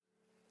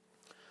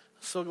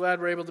So glad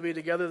we're able to be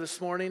together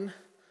this morning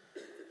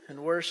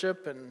and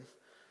worship and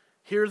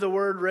hear the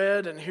word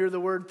read and hear the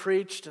word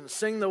preached and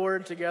sing the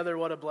word together.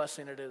 What a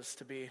blessing it is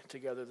to be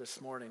together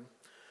this morning.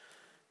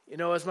 You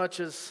know, as much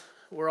as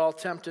we're all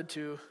tempted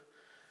to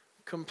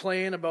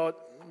complain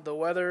about the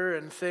weather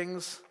and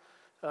things,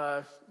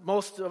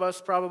 most of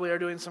us probably are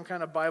doing some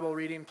kind of Bible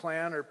reading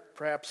plan, or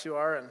perhaps you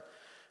are.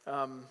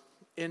 And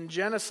in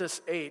Genesis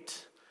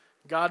 8,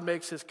 God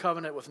makes his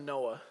covenant with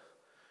Noah.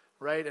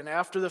 Right? And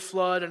after the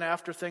flood and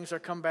after things are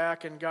come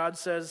back, and God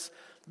says,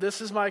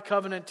 "This is my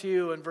covenant to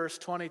you," in verse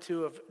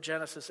 22 of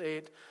Genesis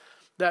 8,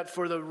 that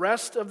for the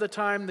rest of the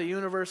time the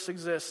universe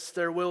exists,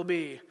 there will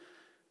be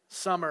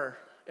summer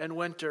and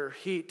winter,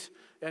 heat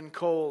and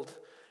cold.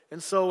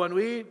 And so when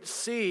we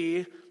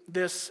see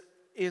this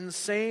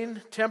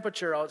insane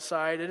temperature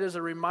outside, it is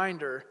a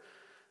reminder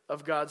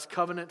of God's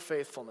covenant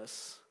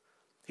faithfulness.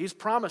 He's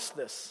promised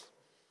this.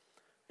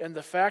 And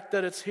the fact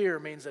that it's here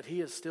means that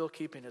he is still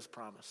keeping his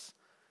promise.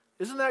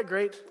 Isn't that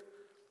great?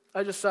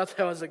 I just thought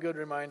that was a good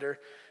reminder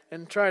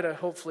and try to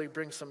hopefully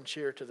bring some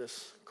cheer to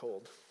this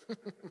cold.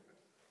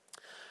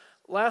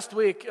 Last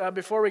week,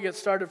 before we get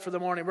started for the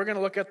morning, we're going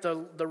to look at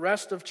the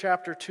rest of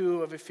chapter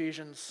 2 of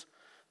Ephesians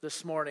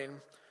this morning,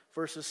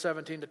 verses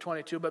 17 to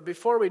 22. But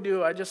before we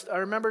do, I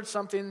remembered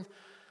something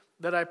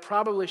that I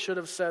probably should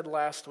have said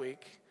last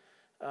week.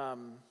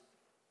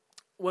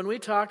 When we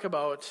talk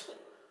about,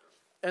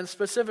 and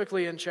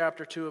specifically in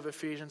chapter 2 of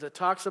Ephesians, it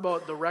talks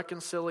about the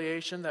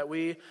reconciliation that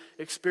we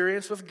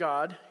experience with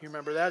God. You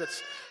remember that?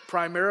 It's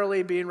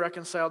primarily being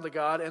reconciled to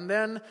God. And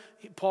then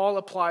Paul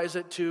applies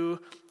it to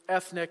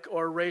ethnic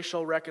or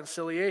racial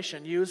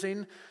reconciliation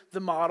using the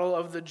model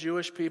of the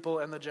Jewish people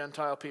and the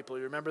Gentile people.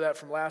 You remember that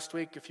from last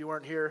week? If you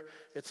weren't here,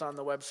 it's on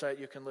the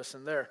website. You can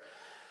listen there.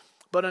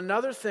 But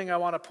another thing I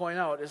want to point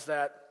out is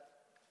that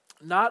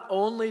not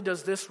only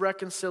does this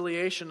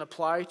reconciliation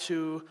apply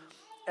to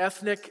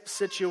ethnic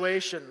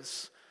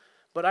situations,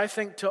 but I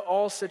think to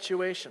all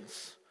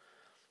situations.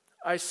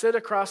 I sit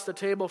across the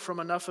table from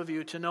enough of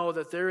you to know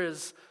that there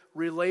is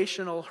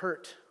relational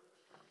hurt.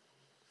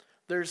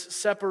 There's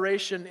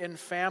separation in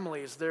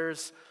families.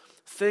 There's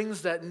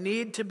things that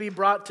need to be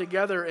brought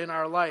together in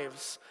our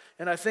lives.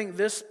 And I think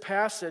this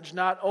passage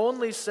not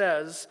only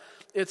says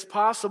it's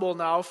possible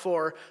now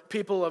for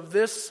people of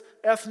this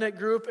ethnic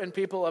group and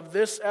people of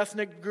this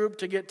ethnic group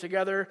to get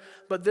together,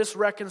 but this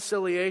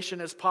reconciliation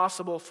is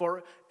possible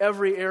for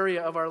every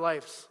area of our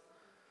lives.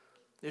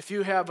 If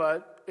you have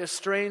a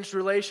estranged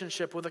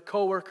relationship with a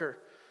coworker,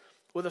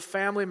 with a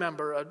family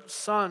member, a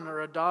son or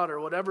a daughter,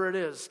 whatever it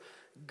is,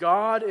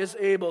 God is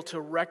able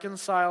to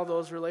reconcile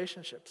those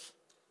relationships.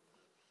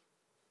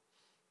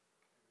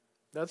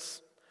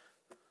 That's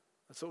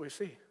what we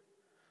see.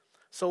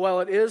 So while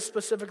it is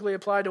specifically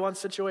applied to one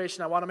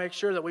situation, I want to make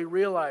sure that we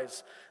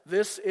realize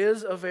this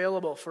is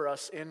available for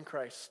us in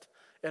Christ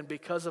and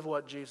because of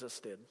what Jesus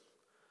did.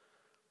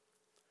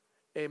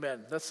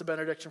 Amen. That's the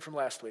benediction from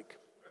last week.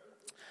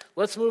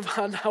 Let's move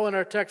on now in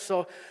our text.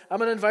 So I'm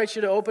going to invite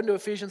you to open to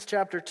Ephesians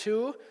chapter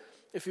 2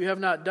 if you have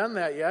not done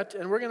that yet.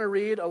 And we're going to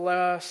read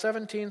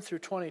 17 through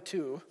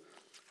 22.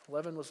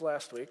 11 was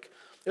last week.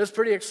 It was a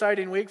pretty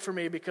exciting week for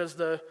me because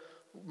the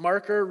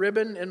marker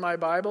ribbon in my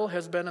Bible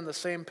has been on the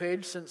same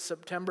page since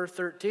September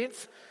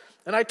 13th.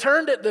 And I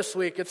turned it this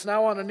week. It's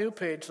now on a new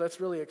page, so that's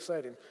really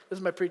exciting. This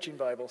is my preaching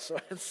Bible, so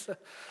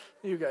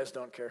you guys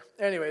don't care.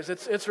 Anyways,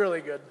 it's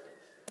really good.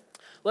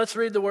 Let's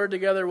read the word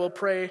together. We'll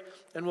pray,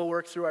 and we'll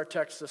work through our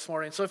text this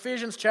morning. So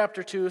Ephesians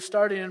chapter 2,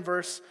 starting in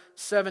verse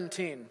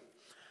 17.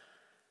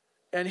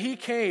 "And he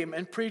came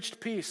and preached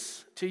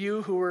peace to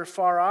you who were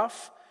far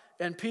off,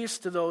 and peace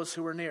to those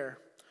who were near.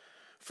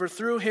 For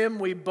through him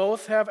we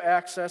both have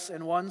access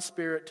in one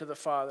Spirit to the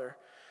Father.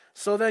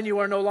 So then you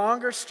are no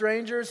longer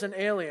strangers and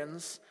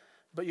aliens,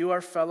 but you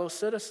are fellow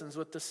citizens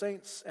with the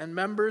saints and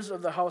members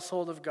of the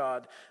household of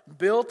God,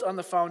 built on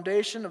the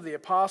foundation of the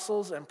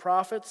apostles and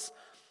prophets,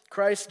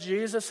 Christ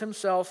Jesus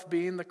himself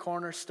being the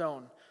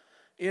cornerstone,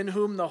 in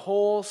whom the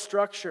whole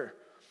structure,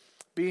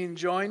 being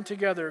joined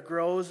together,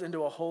 grows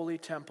into a holy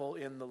temple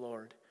in the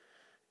Lord.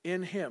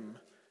 In him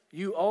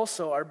you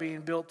also are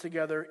being built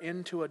together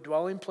into a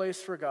dwelling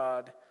place for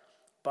God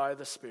by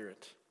the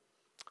Spirit."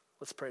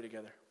 Let's pray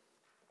together.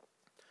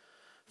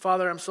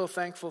 Father, I'm so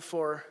thankful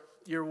for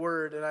your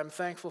word, and I'm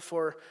thankful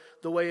for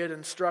the way it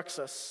instructs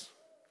us,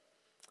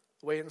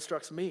 the way it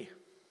instructs me.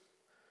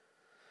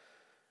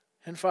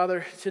 And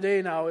Father,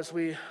 today now as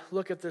we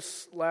look at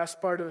this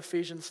last part of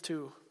Ephesians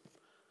 2,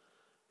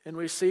 and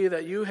we see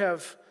that you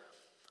have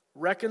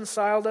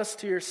reconciled us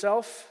to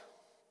yourself,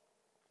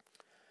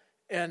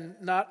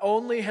 and not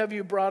only have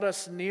you brought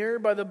us near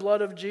by the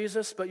blood of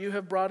Jesus, but you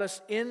have brought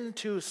us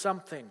into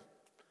something.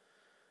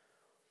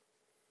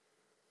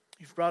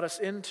 You've brought us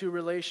into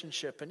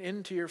relationship and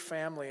into your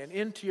family and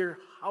into your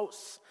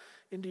house,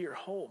 into your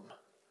home.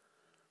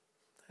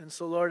 And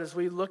so, Lord, as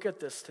we look at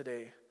this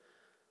today,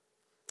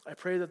 I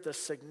pray that the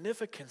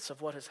significance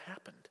of what has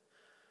happened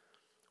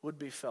would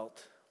be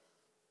felt.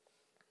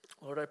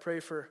 Lord, I pray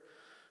for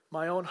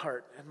my own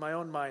heart and my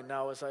own mind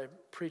now as I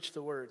preach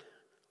the word.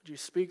 Would you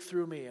speak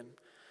through me and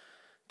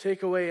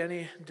Take away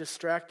any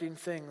distracting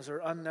things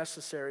or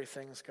unnecessary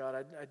things,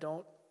 God. I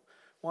don't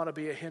want to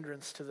be a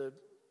hindrance to the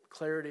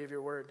clarity of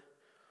your word.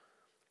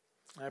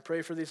 I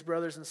pray for these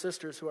brothers and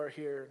sisters who are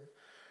here.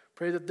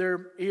 Pray that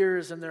their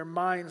ears and their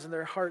minds and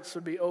their hearts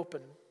would be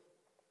open,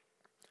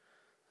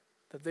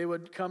 that they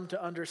would come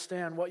to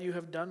understand what you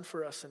have done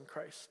for us in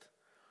Christ,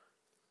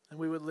 and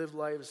we would live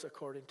lives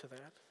according to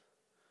that.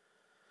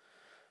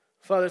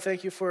 Father,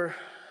 thank you for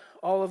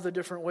all of the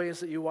different ways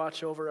that you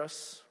watch over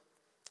us,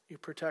 you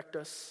protect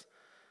us,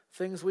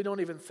 things we don't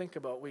even think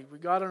about. We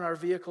got in our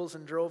vehicles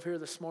and drove here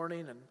this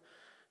morning, and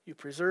you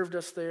preserved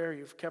us there.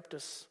 You've kept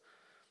us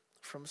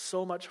from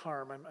so much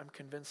harm. I'm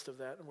convinced of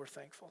that, and we're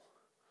thankful.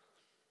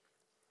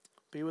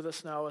 Be with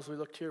us now as we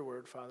look to your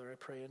word, Father. I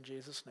pray in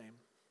Jesus' name.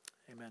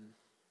 Amen.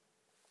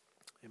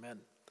 Amen.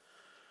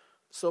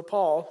 So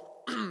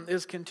Paul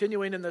is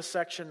continuing in this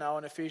section now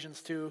in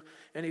Ephesians 2,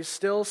 and he's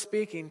still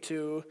speaking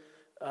to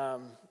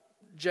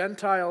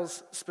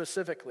Gentiles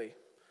specifically.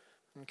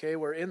 Okay,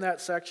 we're in that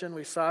section.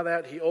 We saw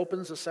that. He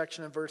opens the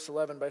section in verse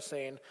 11 by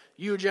saying,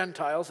 you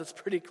Gentiles. It's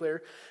pretty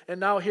clear. And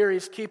now here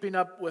he's keeping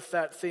up with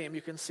that theme.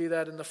 You can see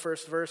that in the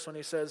first verse when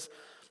he says,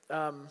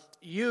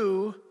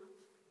 you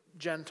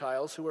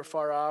Gentiles who were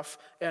far off,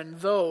 and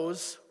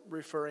those,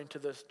 referring to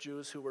the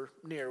Jews who were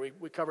near.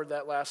 We covered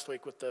that last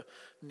week with the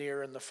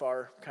near and the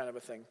far kind of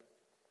a thing.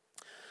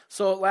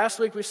 So last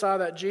week we saw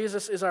that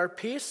Jesus is our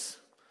peace.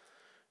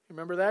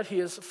 Remember that? He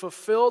has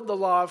fulfilled the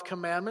law of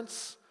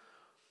commandments,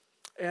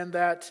 and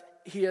that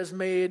he has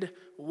made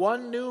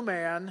one new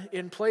man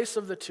in place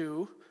of the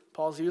two.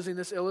 Paul's using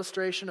this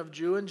illustration of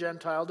Jew and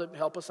Gentile to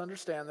help us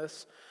understand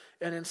this.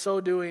 And in so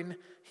doing,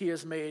 he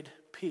has made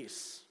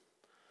peace.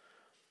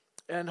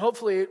 And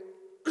hopefully,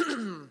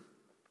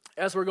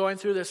 as we're going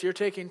through this, you're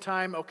taking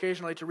time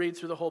occasionally to read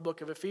through the whole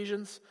book of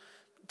Ephesians.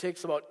 It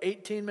takes about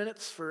 18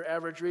 minutes for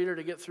average reader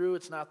to get through.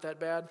 It's not that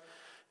bad.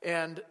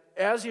 And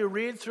as you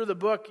read through the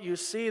book, you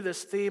see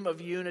this theme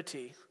of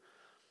unity,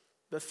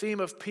 the theme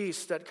of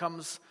peace that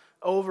comes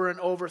over and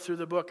over through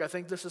the book. I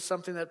think this is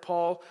something that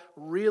Paul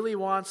really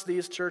wants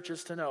these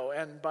churches to know,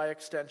 and by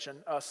extension,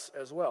 us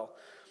as well.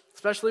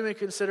 Especially when we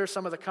consider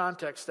some of the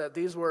context that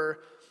these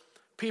were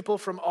people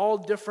from all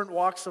different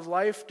walks of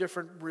life,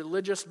 different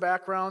religious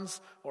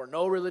backgrounds or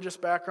no religious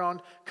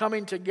background,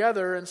 coming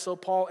together, and so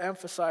Paul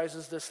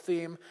emphasizes this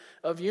theme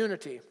of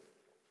unity.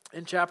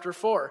 In chapter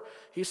 4,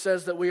 he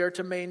says that we are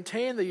to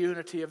maintain the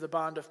unity of the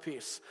bond of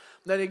peace.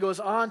 Then he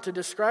goes on to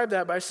describe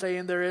that by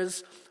saying there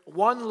is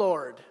one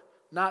Lord,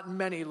 not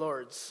many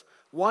lords.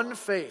 One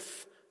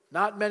faith,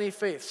 not many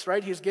faiths,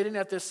 right? He's getting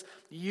at this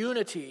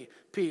unity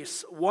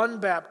piece. One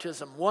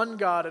baptism, one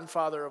God and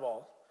Father of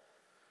all.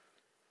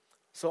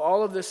 So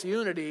all of this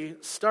unity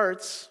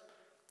starts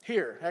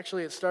here.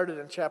 Actually, it started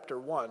in chapter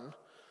 1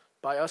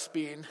 by us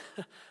being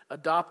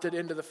adopted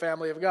into the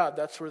family of God.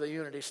 That's where the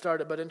unity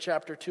started. But in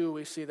chapter 2,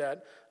 we see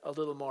that a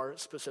little more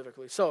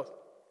specifically. So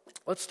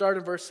let's start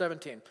in verse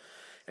 17.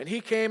 And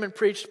he came and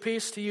preached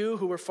peace to you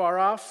who were far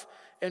off,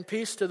 and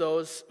peace to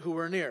those who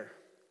were near.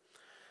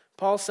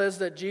 Paul says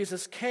that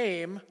Jesus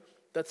came.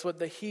 That's what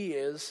the he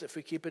is, if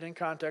we keep it in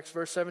context.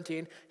 Verse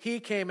 17, he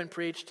came and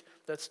preached.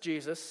 That's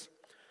Jesus.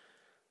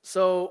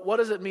 So what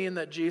does it mean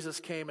that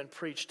Jesus came and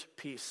preached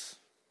peace?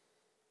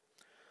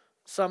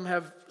 Some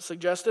have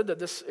suggested that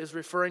this is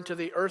referring to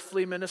the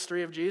earthly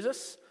ministry of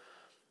Jesus,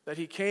 that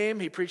he came,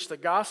 he preached the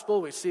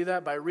gospel. We see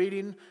that by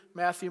reading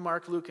Matthew,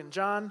 Mark, Luke, and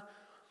John.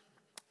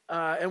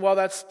 And while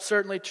that's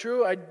certainly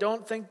true, I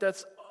don't think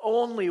that's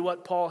only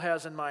what Paul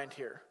has in mind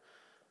here.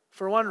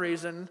 For one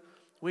reason,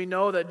 we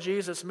know that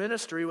Jesus'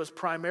 ministry was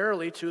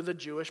primarily to the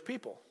Jewish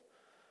people.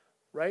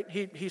 Right?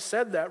 He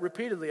said that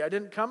repeatedly. I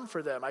didn't come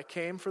for them. I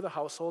came for the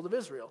household of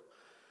Israel.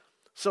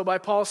 So by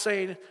Paul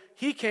saying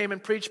he came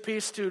and preached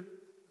peace to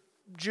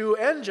Jew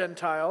and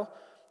Gentile,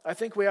 I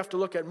think we have to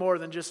look at more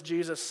than just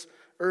Jesus'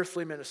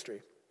 earthly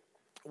ministry.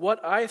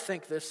 What I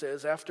think this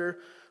is, after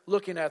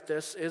looking at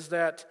this, is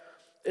that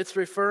it's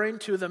referring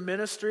to the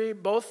ministry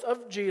both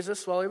of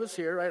Jesus while he was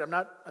here, right? I'm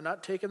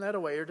not taking that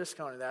away or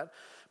discounting that.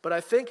 But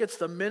I think it's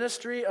the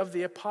ministry of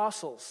the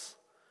apostles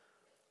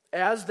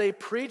as they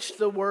preached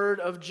the word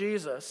of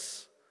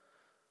Jesus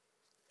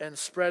and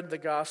spread the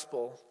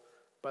gospel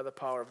by the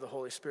power of the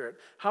Holy Spirit.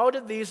 How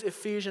did these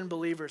Ephesian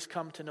believers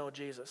come to know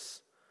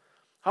Jesus?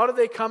 How did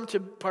they come to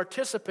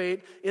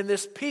participate in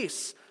this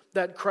peace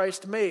that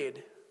Christ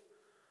made?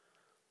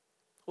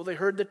 Well, they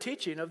heard the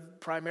teaching of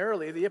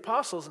primarily the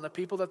apostles and the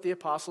people that the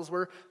apostles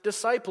were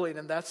discipling,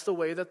 and that's the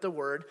way that the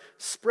word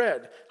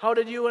spread. How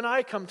did you and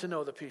I come to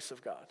know the peace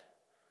of God?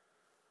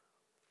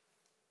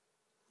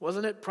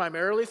 Wasn't it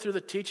primarily through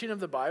the teaching of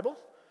the Bible?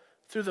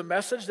 Through the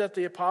message that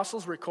the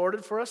apostles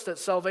recorded for us, that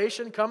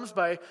salvation comes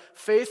by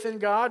faith in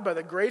God, by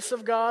the grace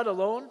of God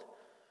alone?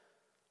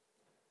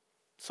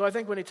 So I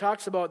think when he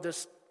talks about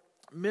this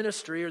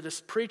ministry or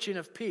this preaching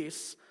of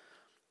peace,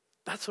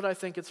 that's what I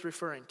think it's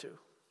referring to.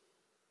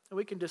 And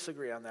we can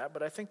disagree on that,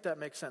 but I think that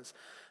makes sense.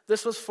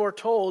 This was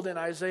foretold in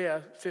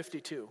Isaiah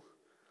 52.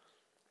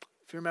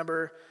 If you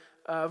remember,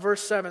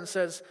 Verse 7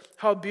 says,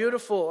 "How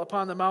beautiful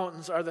upon the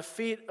mountains are the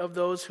feet of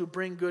those who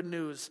bring good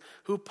news,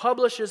 who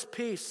publishes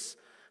peace,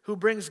 who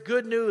brings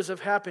good news of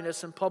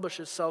happiness and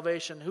publishes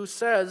salvation, who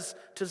says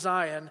to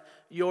Zion,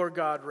 your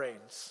God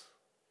reigns."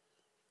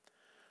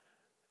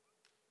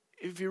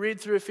 If you read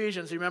through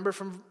Ephesians, you remember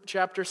from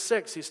chapter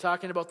 6, he's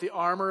talking about the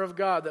armor of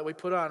God that we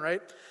put on,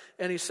 right?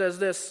 And he says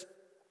this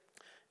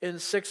in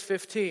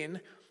 6:15,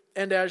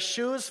 "And as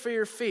shoes for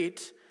your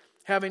feet,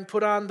 having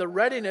put on the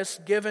readiness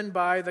given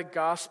by the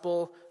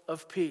gospel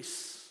of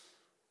peace."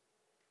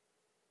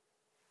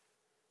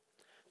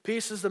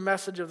 Peace is the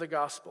message of the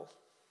gospel.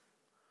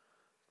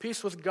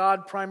 Peace with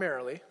God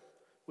primarily.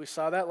 We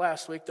saw that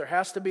last week. There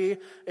has to be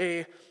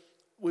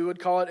we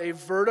would call it a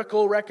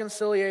vertical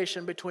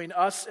reconciliation between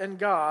us and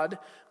God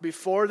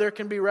before there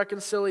can be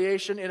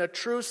reconciliation in a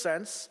true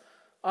sense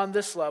on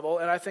this level.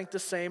 And I think the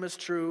same is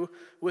true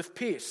with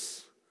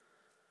peace.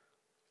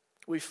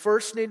 We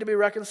first need to be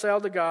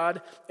reconciled to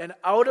God, and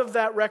out of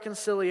that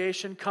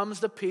reconciliation comes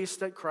the peace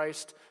that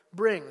Christ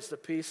brings, the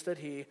peace that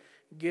he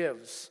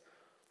gives.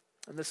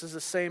 And this is the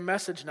same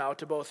message now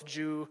to both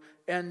Jew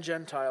and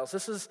Gentiles.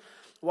 This is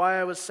why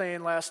I was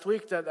saying last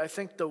week that I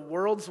think the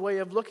world's way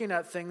of looking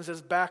at things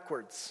is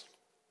backwards.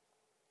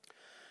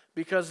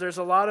 Because there's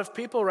a lot of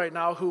people right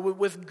now who,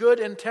 with good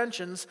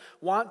intentions,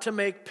 want to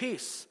make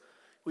peace.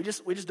 We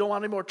just don't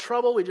want any more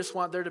trouble. We just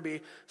want there to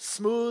be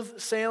smooth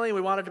sailing. We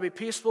want it to be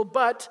peaceful.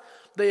 But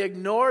they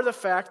ignore the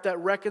fact that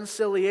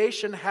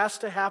reconciliation has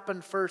to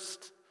happen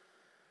first.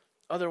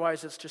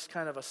 Otherwise, it's just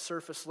kind of a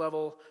surface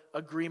level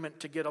agreement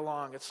to get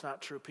along. It's not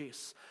true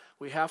peace.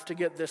 We have to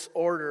get this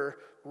order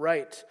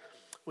right.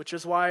 Which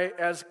is why,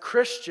 as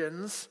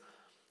Christians,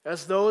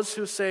 as those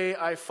who say,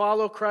 I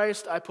follow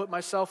Christ, I put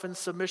myself in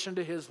submission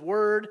to his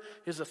word,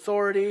 his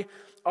authority,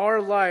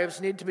 our lives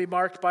need to be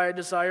marked by a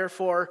desire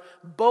for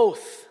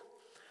both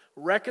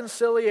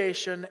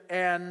reconciliation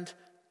and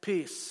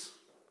peace.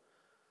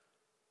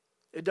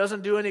 It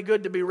doesn't do any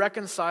good to be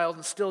reconciled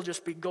and still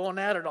just be going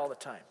at it all the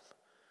time.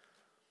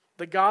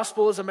 The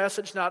gospel is a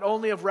message not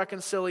only of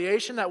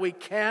reconciliation, that we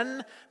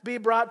can be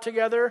brought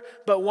together,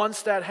 but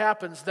once that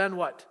happens, then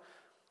what?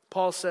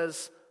 Paul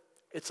says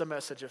it's a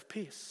message of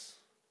peace.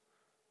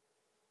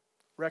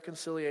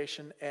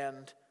 Reconciliation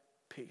and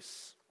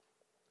peace.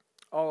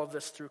 All of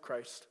this through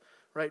Christ.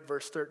 Right,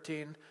 verse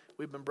 13,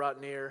 we've been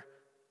brought near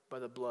by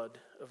the blood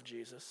of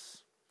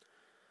Jesus.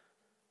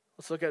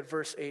 Let's look at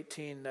verse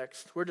 18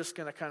 next. We're just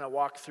going to kind of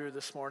walk through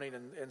this morning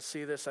and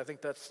see this. I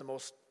think that's the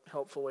most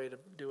helpful way to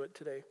do it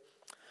today.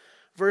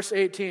 Verse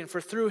 18,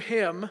 "For through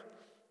him,"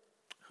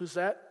 who's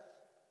that?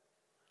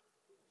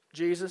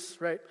 Jesus,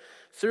 right?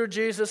 "Through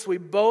Jesus we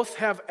both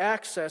have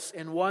access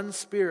in one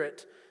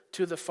Spirit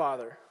to the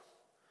Father."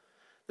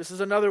 This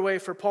is another way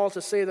for Paul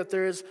to say that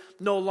there is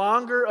no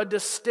longer a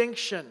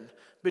distinction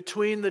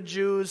between the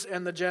Jews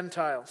and the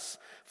Gentiles.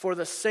 For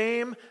the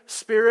same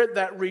Spirit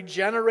that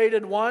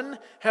regenerated one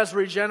has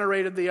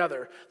regenerated the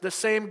other. The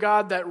same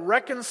God that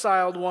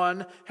reconciled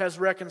one has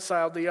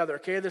reconciled the other.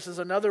 Okay, this is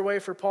another way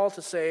for Paul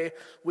to say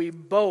we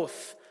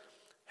both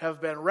have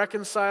been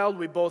reconciled,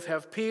 we both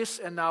have peace,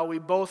 and now we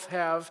both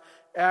have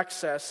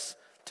access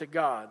to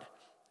God.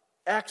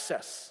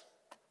 Access.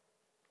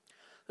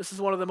 This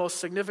is one of the most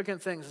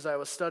significant things as I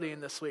was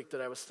studying this week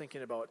that I was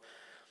thinking about.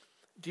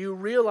 Do you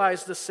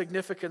realize the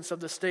significance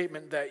of the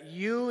statement that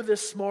you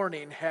this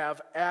morning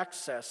have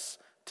access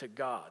to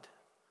God?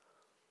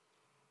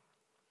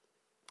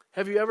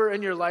 Have you ever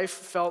in your life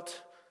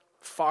felt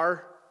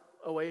far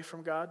away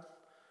from God?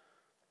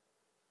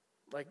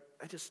 Like,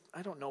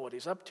 I don't know what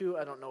he's up to.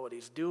 I don't know what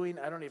he's doing.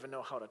 I don't even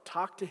know how to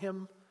talk to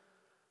him.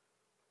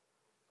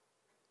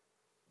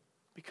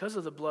 Because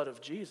of the blood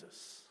of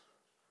Jesus,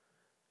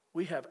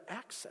 we have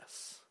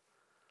access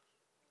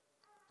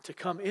to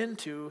come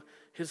into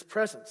his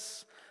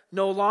presence.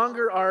 No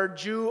longer are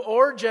Jew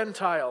or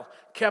Gentile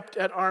kept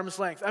at arm's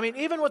length. I mean,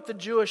 even with the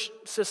Jewish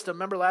system,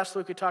 remember last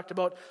week we talked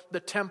about the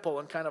temple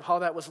and kind of how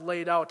that was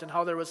laid out and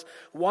how there was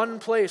one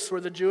place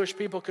where the Jewish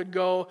people could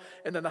go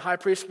and then the high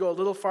priest could go a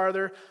little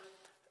farther.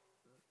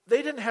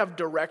 They didn't have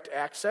direct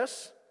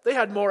access. They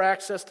had more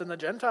access than the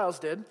Gentiles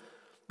did.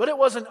 But it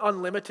wasn't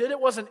unlimited. It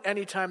wasn't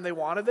any time they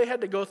wanted. They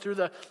had to go through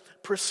the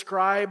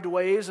prescribed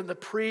ways and the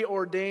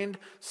preordained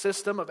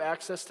system of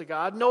access to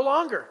God. No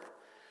longer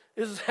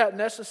is that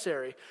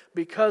necessary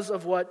because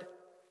of what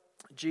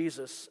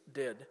Jesus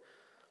did.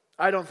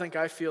 I don't think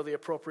I feel the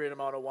appropriate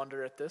amount of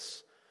wonder at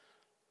this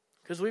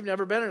because we've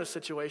never been in a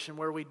situation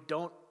where we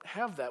don't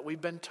have that.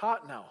 We've been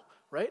taught now,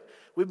 right?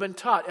 We've been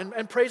taught,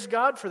 and praise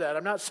God for that.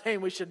 I'm not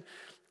saying we should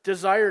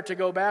desire to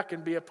go back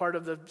and be a part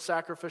of the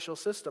sacrificial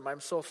system.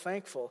 I'm so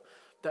thankful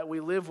that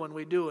we live when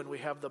we do, and we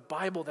have the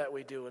Bible that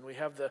we do, and we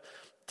have the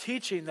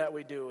teaching that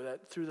we do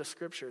that through the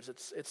Scriptures.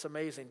 It's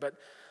amazing. But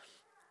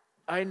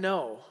I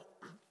know,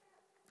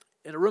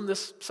 in a room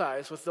this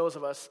size with those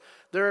of us,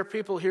 there are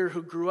people here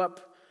who grew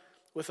up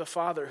with a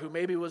father who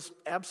maybe was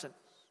absent,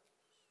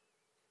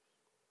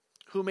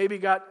 who maybe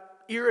got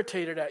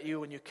irritated at you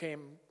when you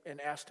came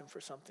and asked him for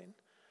something,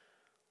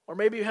 Or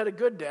maybe you had a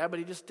good dad, but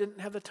he just didn't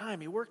have the time.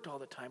 He worked all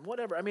the time.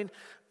 Whatever. I mean,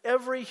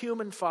 every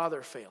human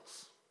father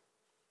fails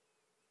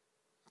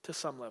to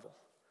some level.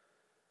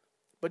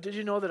 But did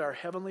you know that our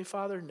Heavenly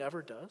Father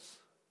never does?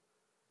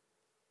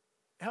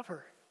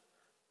 Ever.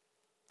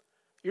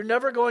 You're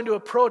never going to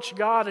approach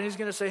God and He's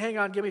going to say, hang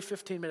on, give me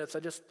 15 minutes.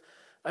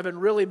 I've been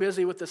really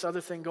busy with this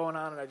other thing going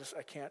on and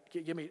I can't.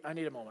 I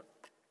need a moment.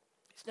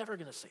 He's never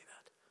going to say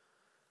that.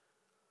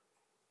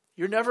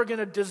 You're never going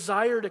to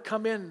desire to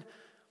come in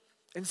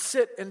and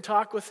sit and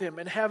talk with Him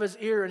and have His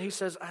ear, and He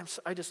says,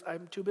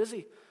 I'm too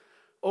busy.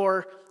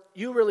 Or,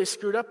 you really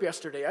screwed up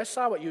yesterday. I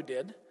saw what you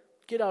did.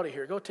 Get out of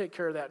here. Go take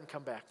care of that and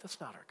come back. That's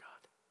not our God.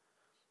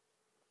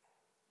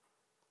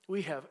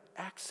 We have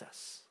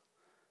access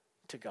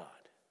to God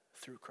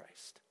through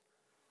Christ.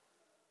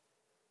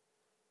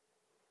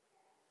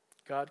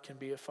 God can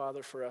be a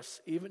father for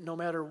us, even no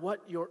matter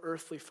what your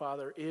earthly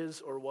father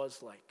is or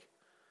was like.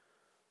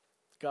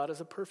 God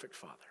is a perfect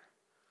Father.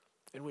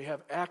 And we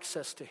have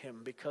access to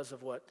Him because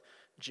of what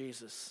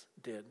Jesus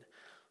did.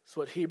 That's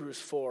what Hebrews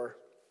 4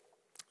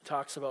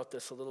 talks about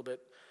this a little bit.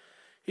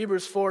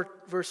 Hebrews 4,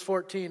 verse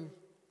 14,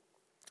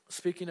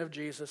 speaking of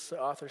Jesus,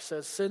 the author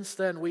says, since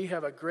then we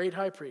have a great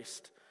high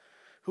priest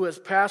who has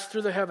passed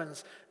through the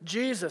heavens,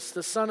 Jesus,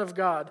 the Son of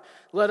God.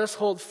 Let us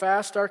hold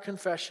fast our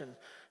confession,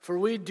 for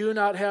we do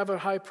not have a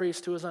high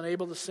priest who is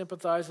unable to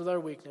sympathize with our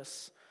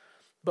weakness,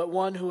 but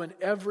one who in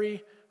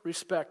every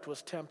respect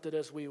was tempted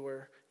as we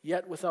were,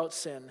 yet without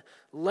sin.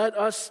 Let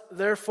us,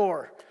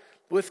 therefore,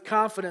 with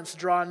confidence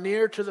draw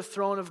near to the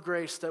throne of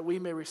grace that we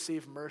may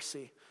receive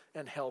mercy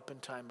and help in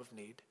time of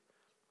need.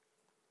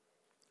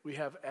 We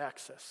have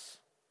access.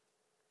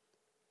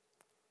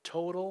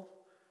 Total,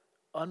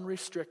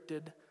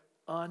 unrestricted,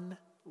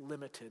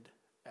 unlimited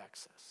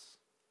access.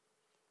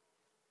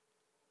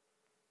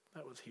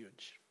 That was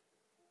huge.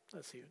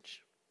 That's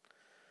huge.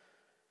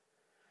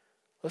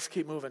 Let's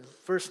keep moving.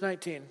 Verse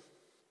 19.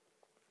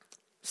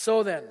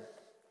 So then,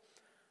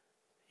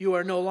 you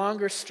are no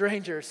longer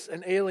strangers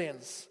and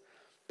aliens,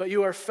 but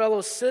you are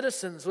fellow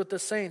citizens with the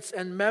saints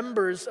and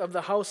members of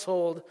the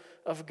household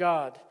of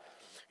God.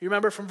 You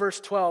remember from verse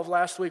 12,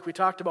 last week we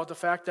talked about the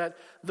fact that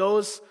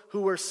those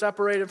who were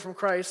separated from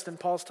Christ, and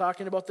Paul's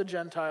talking about the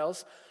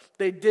Gentiles,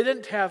 they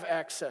didn't have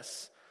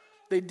access.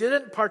 They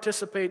didn't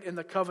participate in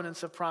the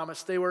covenants of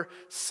promise. They were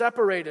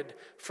separated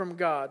from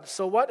God.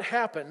 So what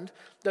happened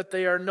that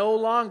they are no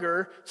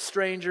longer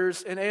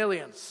strangers and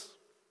aliens?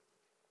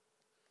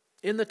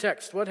 In the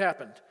text, what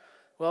happened?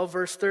 Well,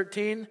 verse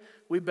 13,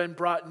 we've been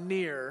brought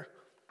near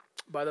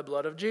by the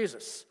blood of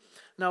Jesus.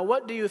 Now,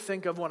 what do you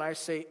think of when I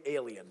say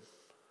alien?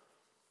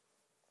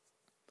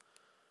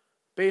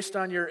 Based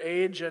on your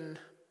age and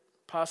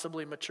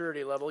possibly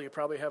maturity level, you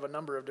probably have a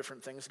number of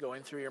different things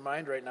going through your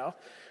mind right now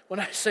when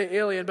I say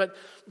alien. But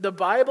the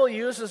Bible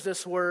uses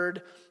this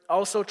word,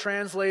 also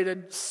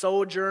translated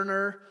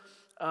sojourner,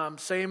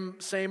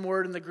 same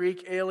word in the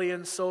Greek,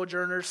 alien,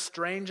 sojourner,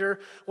 stranger.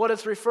 What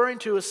it's referring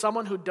to is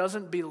someone who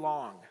doesn't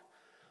belong.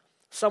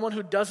 Someone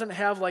who doesn't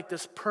have like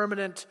this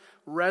permanent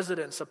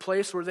residence, a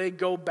place where they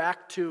go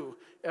back to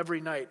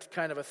every night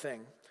kind of a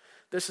thing.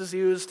 This is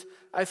used,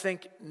 I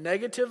think,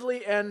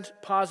 negatively and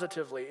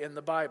positively in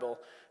the Bible.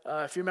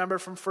 If you remember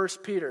from 1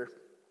 Peter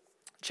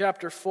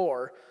chapter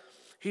 4,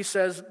 he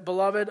says,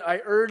 beloved,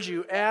 I urge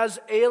you as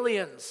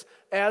aliens,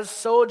 as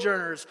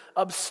sojourners,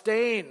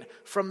 abstain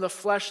from the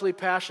fleshly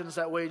passions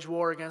that wage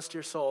war against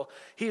your soul.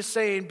 He's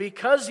saying,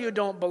 because you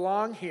don't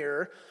belong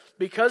here,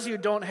 because you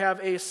don't have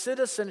a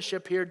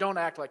citizenship here, don't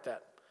act like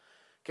that.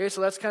 Okay,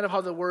 so that's kind of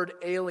how the word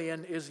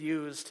alien is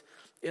used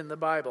in the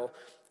Bible.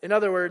 In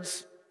other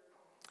words,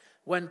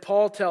 when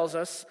Paul tells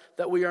us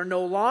that we are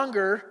no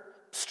longer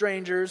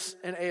strangers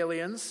and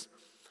aliens,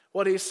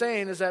 what he's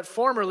saying is that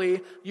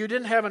formerly you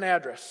didn't have an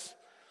address.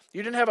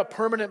 You didn't have a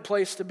permanent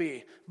place to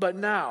be. But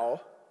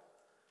now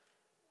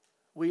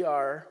we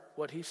are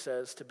what he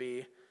says to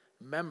be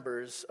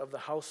members of the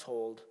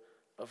household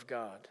of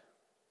God.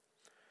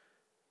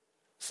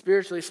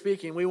 Spiritually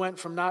speaking, we went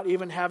from not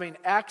even having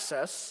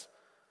access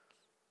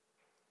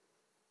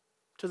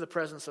to the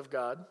presence of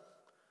God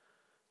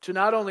to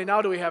not only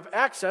now do we have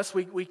access,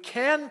 we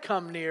can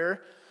come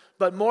near,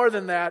 but more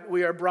than that,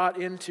 we are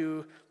brought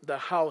into the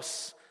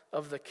house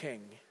of the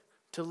King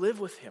to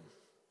live with him.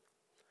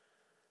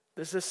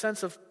 There's this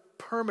sense of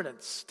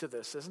permanence to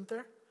this, isn't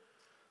there?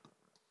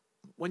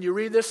 When you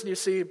read this and you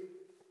see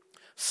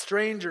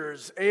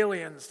strangers,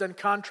 aliens, then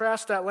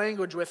contrast that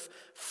language with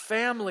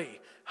family,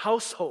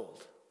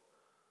 household.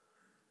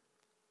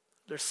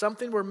 There's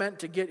something we're meant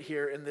to get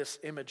here in this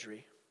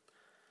imagery.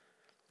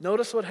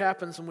 Notice what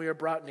happens when we are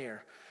brought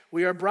near.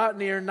 We are brought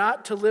near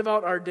not to live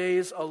out our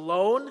days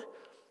alone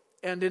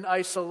and in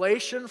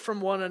isolation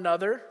from one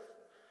another.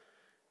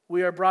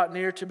 We are brought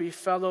near to be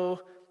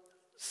fellow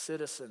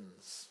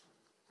citizens.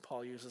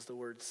 Paul uses the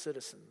word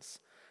citizens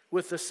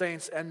with the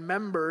saints and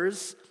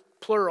members,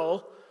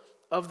 plural,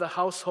 of the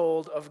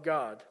household of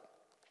God.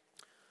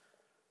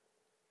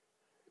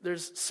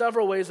 There's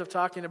several ways of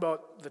talking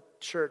about the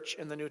church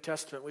in the New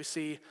Testament. We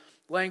see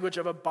language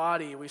of a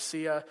body. We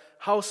see a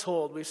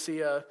household. We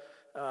see a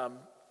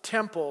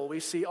temple. We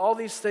see all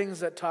these things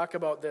that talk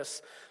about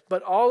this.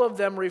 But all of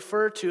them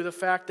refer to the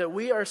fact that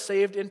we are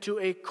saved into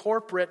a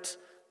corporate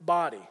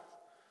body.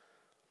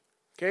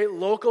 Okay,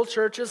 local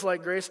churches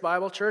like Grace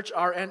Bible Church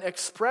are an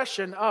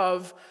expression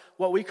of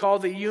what we call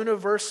the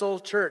universal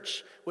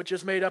church, which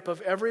is made up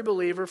of every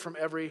believer from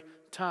every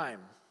time.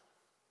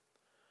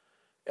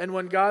 And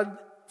when God,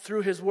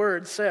 through His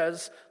Word,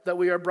 says that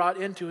we are brought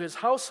into His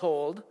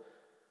household,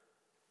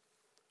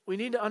 we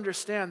need to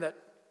understand that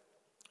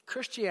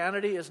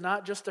Christianity is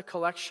not just a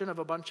collection of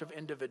a bunch of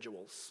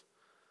individuals.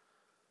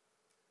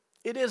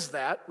 It is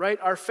that, right?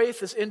 Our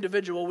faith is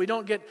individual. We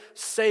don't get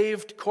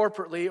saved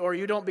corporately, or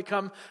you don't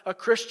become a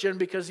Christian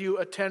because you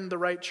attend the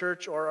right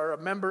church or are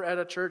a member at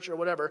a church or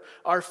whatever.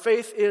 Our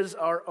faith is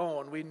our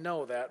own. We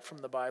know that from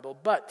the Bible.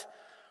 But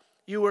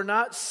you were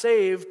not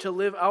saved to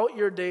live out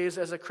your days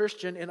as a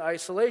Christian in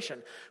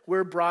isolation.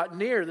 We're brought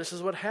near. This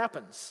is what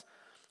happens.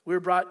 We're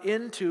brought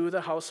into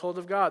the household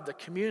of God, the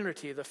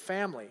community, the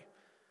family.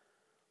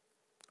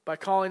 By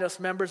calling us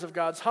members of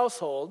God's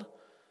household,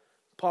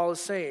 Paul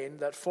is saying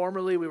that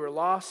formerly we were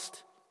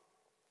lost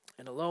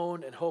and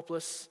alone and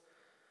hopeless,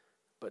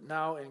 but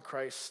now in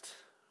Christ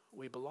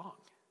we belong.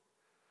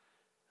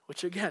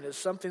 Which again is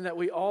something that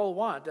we all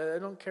want. I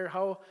don't care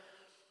how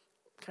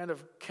kind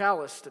of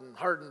calloused and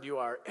hardened you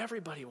are.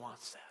 Everybody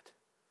wants that.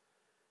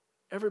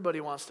 Everybody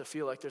wants to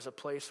feel like there's a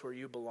place where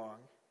you belong.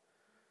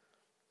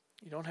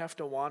 You don't have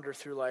to wander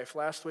through life.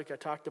 Last week I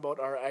talked about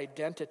our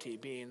identity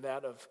being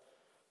that of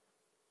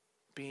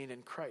being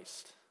in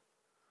Christ.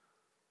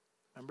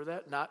 Remember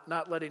that?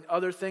 Not letting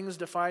other things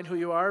define who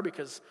you are,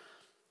 because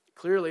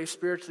clearly,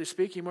 spiritually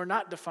speaking, we're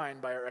not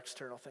defined by our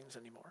external things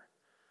anymore.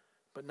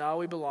 But now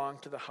we belong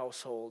to the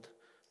household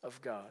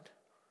of God.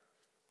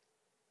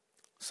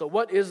 So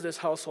what is this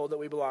household that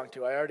we belong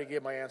to? I already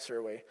gave my answer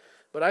away.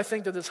 But I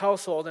think that this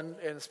household,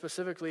 and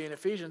specifically in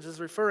Ephesians, is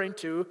referring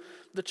to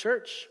the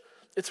church.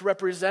 It's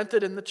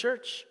represented in the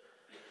church.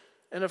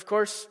 And of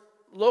course,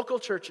 local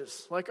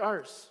churches like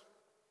ours.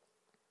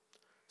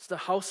 It's the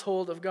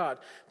household of God.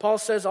 Paul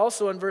says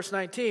also in verse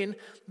 19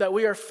 that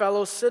we are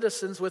fellow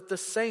citizens with the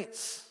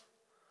saints.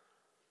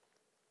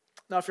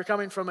 Now, if you're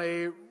coming from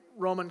a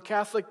Roman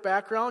Catholic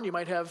background, you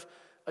might have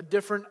a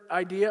different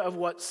idea of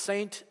what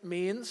saint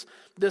means.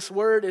 This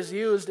word is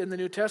used in the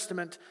New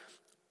Testament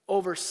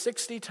over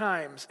 60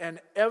 times,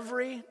 and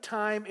every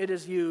time it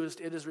is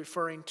used, it is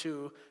referring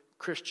to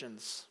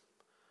Christians.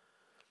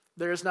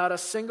 There is not a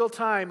single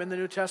time in the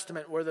New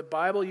Testament where the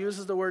Bible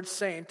uses the word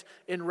saint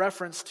in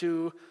reference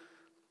to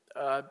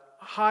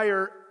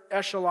higher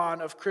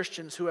echelon of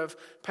Christians who have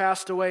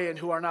passed away and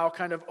who are now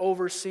kind of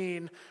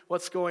overseeing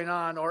what's going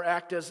on or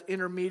act as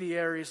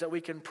intermediaries that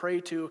we can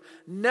pray to.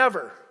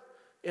 Never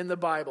in the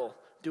Bible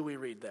do we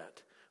read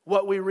that.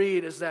 What we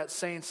read is that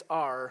saints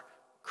are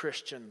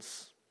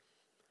Christians.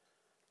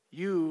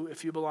 You,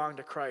 if you belong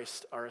to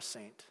Christ, are a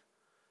saint.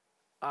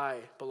 I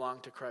belong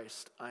to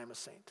Christ. I am a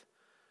saint.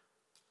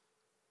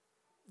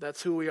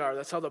 That's who we are.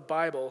 That's how the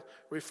Bible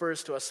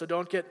refers to us. So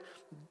don't get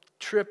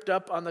tripped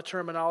up on the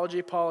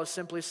terminology. Paul is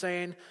simply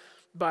saying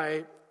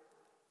by,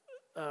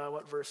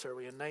 what verse are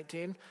we in,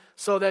 19?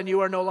 So then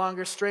you are no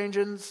longer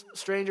strangers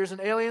and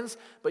aliens,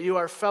 but you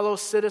are fellow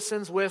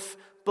citizens with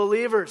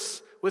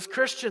believers, with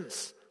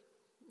Christians.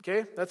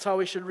 Okay? That's how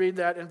we should read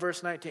that in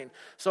verse 19.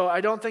 So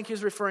I don't think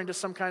he's referring to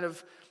some kind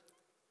of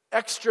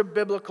extra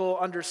biblical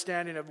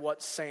understanding of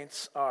what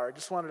saints are. I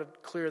just wanted to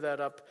clear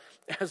that up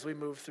as we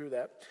move through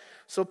that.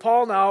 So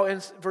Paul now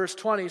in verse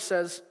 20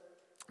 says,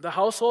 the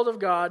household of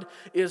God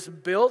is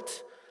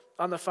built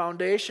on the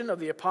foundation of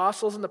the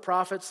apostles and the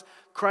prophets,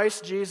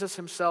 Christ Jesus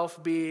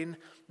himself being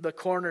the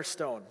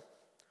cornerstone.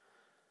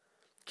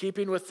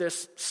 Keeping with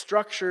this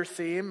structure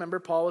theme, remember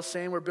Paul was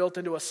saying we're built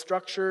into a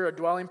structure, a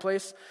dwelling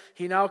place.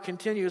 He now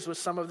continues with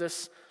some of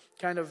this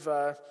kind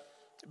of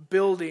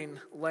building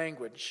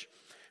language.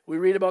 We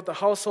read about the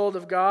household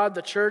of God.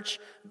 The church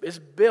is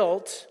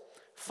built,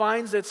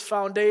 finds its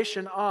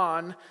foundation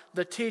on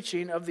the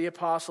teaching of the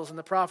apostles and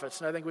the prophets.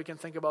 And I think we can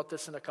think about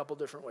this in a couple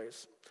different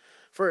ways.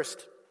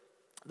 First,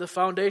 the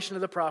foundation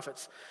of the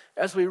prophets.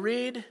 As we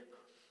read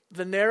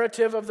the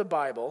narrative of the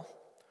Bible,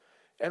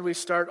 and we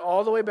start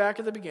all the way back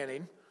at the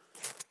beginning,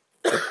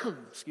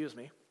 excuse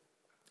me,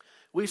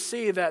 we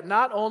see that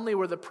not only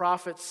were the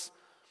prophets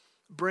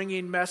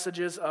bringing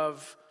messages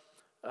of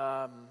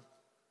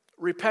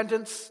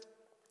repentance,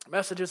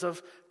 messages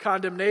of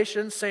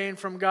condemnation, saying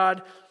from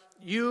God,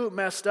 you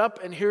messed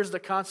up and here's the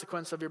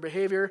consequence of your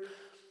behavior.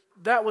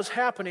 That was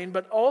happening,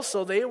 but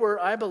also they were,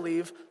 I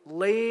believe,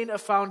 laying a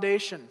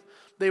foundation.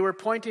 They were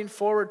pointing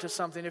forward to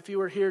something. If you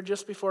were here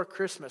just before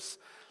Christmas,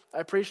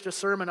 I preached a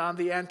sermon on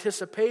the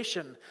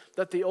anticipation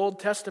that the Old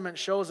Testament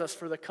shows us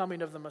for the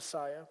coming of the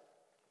Messiah.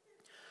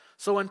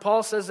 So when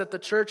Paul says that the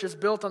church is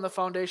built on the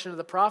foundation of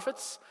the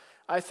prophets,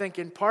 I think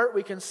in part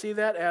we can see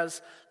that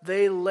as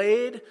they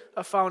laid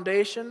a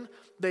foundation.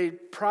 They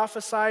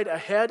prophesied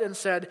ahead and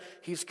said,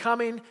 he's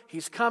coming,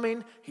 he's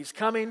coming, he's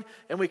coming.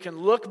 And we can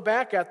look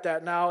back at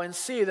that now and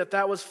see that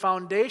that was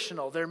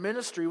foundational. Their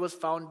ministry was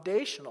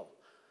foundational.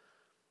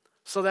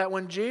 so that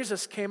when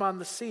Jesus came on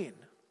the scene,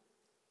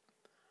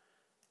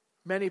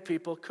 many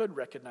people could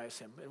recognize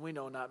him. And we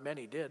know not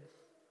many did.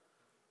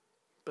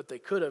 But they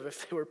could have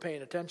if they were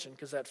paying attention,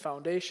 because that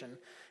foundation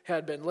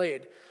had been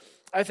laid.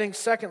 I think,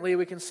 secondly,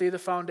 we can see the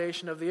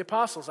foundation of the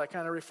apostles. I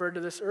kind of referred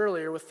to this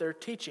earlier with their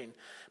teaching.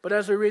 But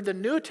as we read the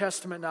New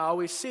Testament now,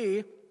 we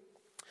see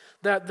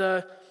that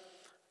the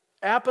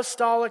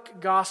apostolic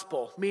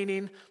gospel,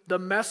 meaning the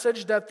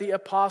message that the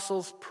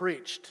apostles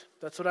preached,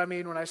 that's what I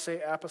mean when I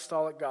say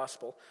apostolic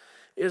gospel,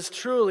 is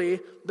truly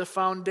the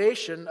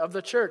foundation of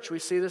the church. We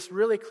see this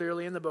really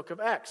clearly in the book of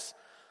Acts.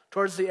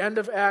 Towards the end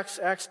of Acts,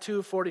 Acts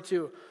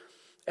 2:42.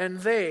 And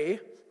they,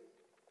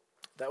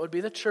 that would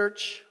be the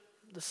church,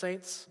 the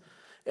saints,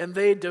 and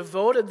they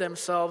devoted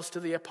themselves to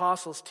the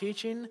apostles'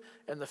 teaching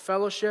and the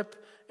fellowship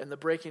and the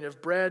breaking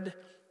of bread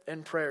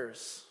and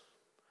prayers.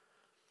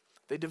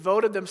 They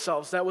devoted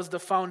themselves. That was the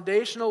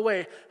foundational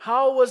way.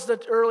 How was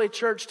the early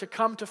church to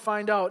come to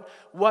find out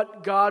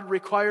what God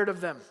required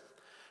of them?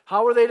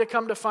 How were they to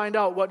come to find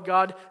out what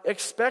God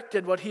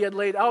expected, what he had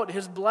laid out,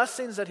 his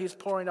blessings that he's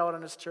pouring out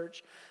on his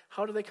church?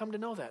 How did they come to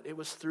know that? It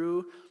was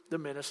through the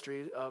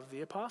ministry of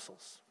the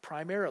apostles,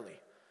 primarily.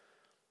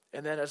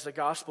 And then as the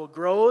gospel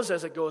grows,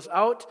 as it goes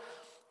out,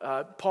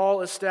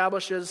 Paul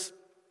establishes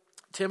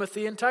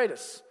Timothy and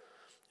Titus.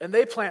 And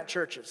they plant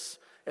churches.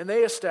 And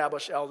they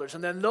establish elders.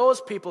 And then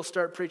those people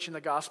start preaching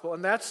the gospel.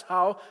 And that's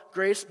how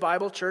Grace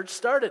Bible Church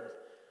started.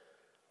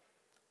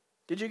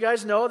 Did you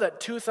guys know that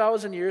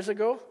 2,000 years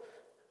ago,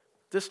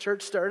 this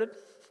church started?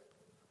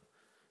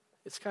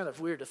 It's kind of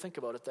weird to think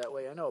about it that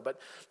way, I know. But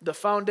the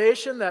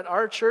foundation that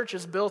our church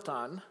is built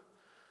on,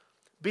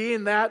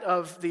 being that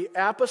of the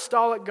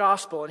apostolic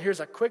gospel, and here's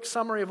a quick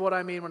summary of what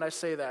I mean when I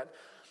say that.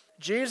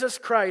 Jesus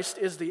Christ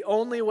is the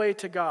only way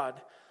to God,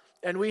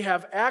 and we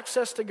have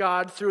access to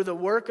God through the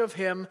work of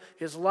him,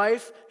 his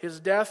life, his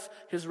death,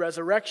 his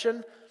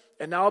resurrection,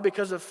 and now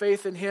because of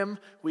faith in him,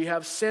 we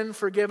have sin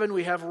forgiven,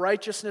 we have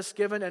righteousness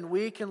given, and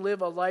we can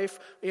live a life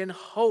in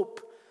hope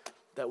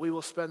that we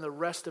will spend the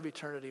rest of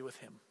eternity with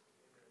him.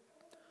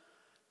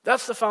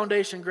 That's the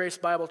foundation Grace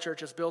Bible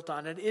Church is built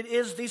on. And it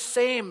is the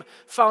same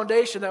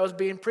foundation that was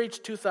being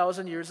preached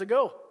 2,000 years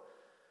ago.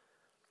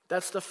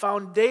 That's the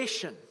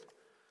foundation,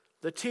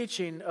 the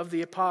teaching of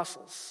the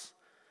apostles.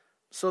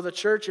 So the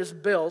church is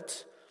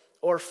built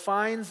or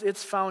finds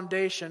its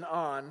foundation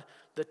on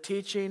the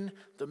teaching,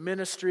 the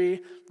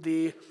ministry,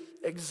 the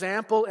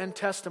example and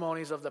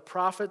testimonies of the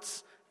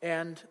prophets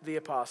and the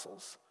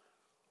apostles.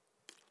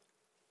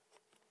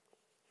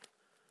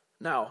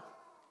 Now,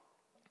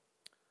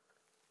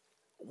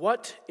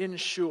 what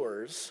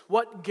ensures,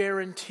 what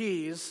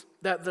guarantees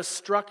that the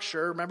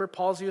structure, remember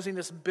Paul's using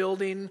this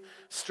building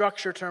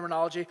structure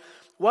terminology,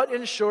 what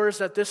ensures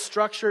that this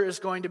structure is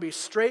going to be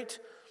straight,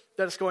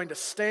 that it's going to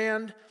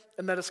stand,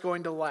 and that it's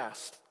going to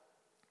last?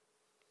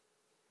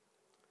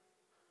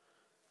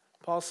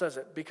 Paul says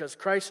it, because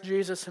Christ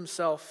Jesus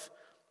himself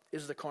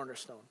is the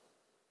cornerstone.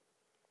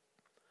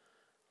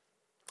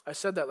 I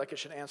said that like it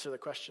should answer the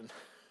question.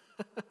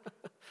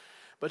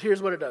 But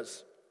here's what it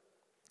does.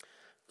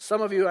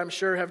 Some of you, I'm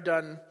sure, have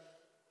done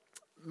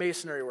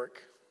masonry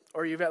work,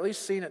 or you've at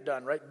least seen it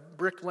done, right?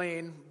 Brick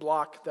laying,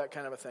 block, that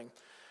kind of a thing.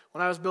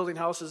 When I was building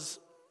houses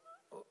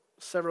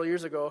several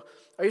years ago,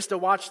 I used to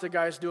watch the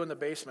guys doing the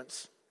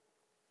basements.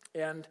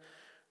 And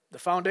the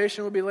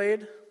foundation would be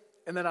laid,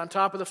 and then on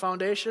top of the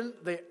foundation,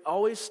 they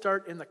always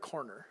start in the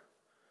corner.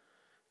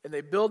 And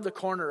they build the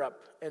corner up.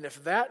 And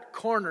if that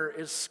corner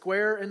is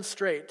square and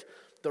straight,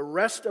 the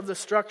rest of the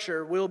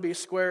structure will be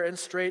square and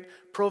straight,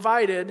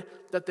 provided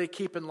that they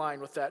keep in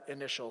line with that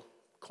initial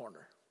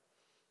corner.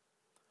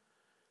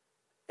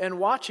 And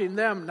watching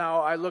them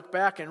now, I look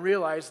back and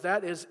realize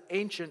that is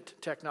ancient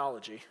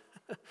technology.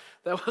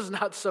 That was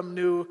not some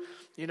new,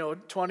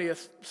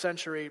 20th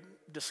century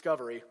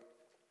discovery.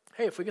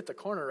 Hey, if we get the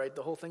corner right,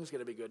 the whole thing's going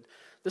to be good.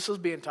 This was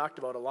being talked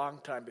about a long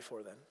time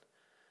before then.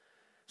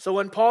 So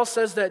when Paul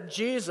says that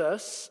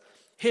Jesus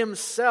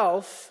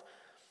himself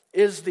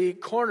is the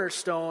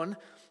cornerstone,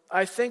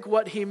 I think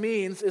what he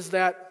means is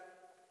that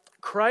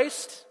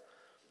Christ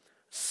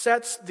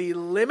sets the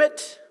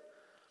limit,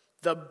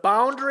 the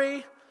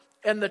boundary,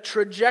 and the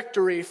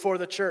trajectory for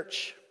the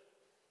church.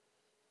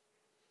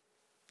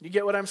 You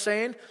get what I'm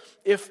saying?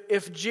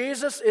 If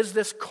Jesus is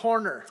this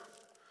corner,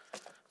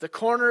 the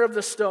corner of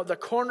the stone, the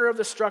corner of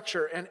the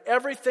structure, and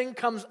everything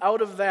comes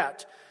out of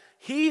that,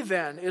 he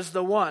then is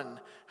the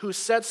one who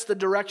sets the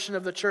direction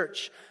of the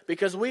church,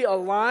 because we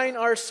align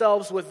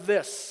ourselves with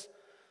this.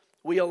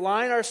 We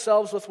align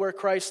ourselves with where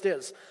Christ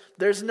is.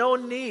 There's no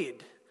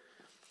need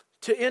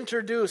to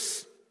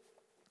introduce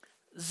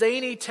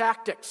zany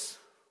tactics.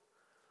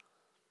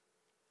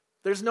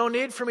 There's no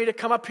need for me to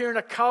come up here in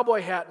a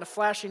cowboy hat and a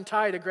flashing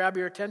tie to grab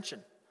your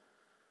attention.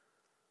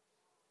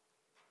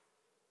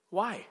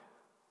 Why?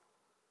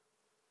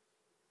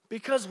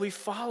 Because we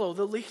follow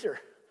the leader.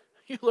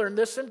 You learned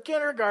this in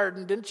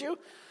kindergarten, didn't you?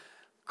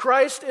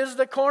 Christ is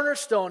the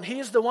cornerstone.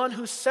 He's the one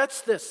who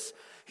sets this.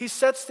 He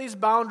sets these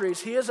boundaries.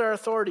 He is our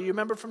authority. You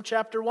remember from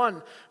chapter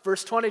 1,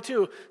 verse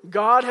 22,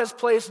 God has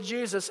placed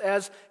Jesus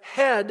as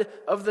head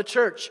of the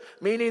church,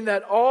 meaning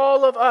that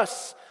all of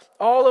us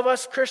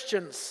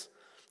Christians,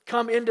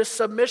 come into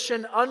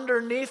submission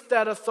underneath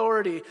that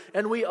authority,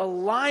 and we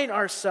align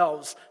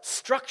ourselves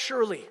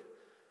structurally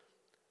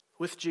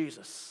with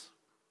Jesus.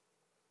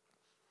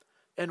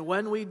 And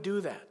when we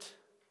do that,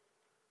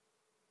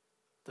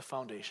 the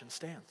foundation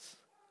stands,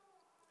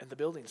 and the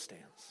building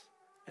stands,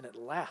 and it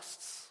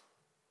lasts.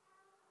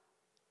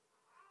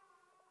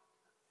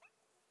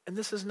 And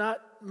this is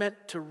not meant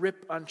to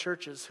rip on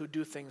churches who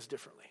do things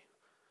differently.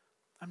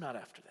 I'm not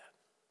after that.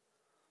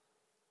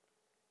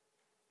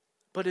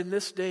 But in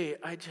this day,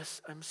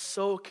 I'm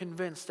so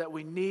convinced that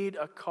we need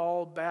a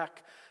call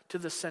back to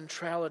the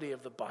centrality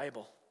of the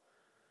Bible.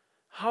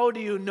 How do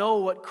you know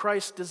what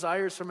Christ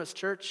desires from his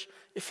church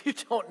if you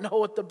don't know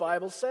what the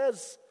Bible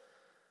says?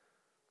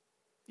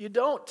 You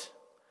don't.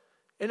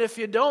 And if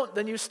you don't,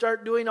 then you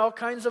start doing all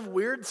kinds of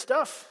weird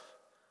stuff.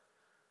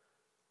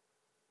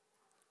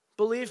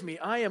 Believe me,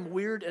 I am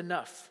weird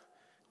enough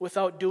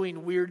without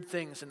doing weird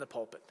things in the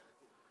pulpit.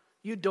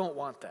 You don't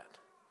want that.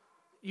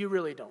 You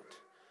really don't.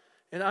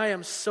 And I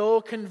am so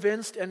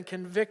convinced and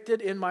convicted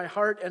in my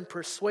heart and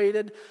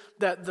persuaded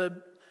that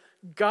the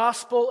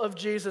gospel of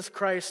Jesus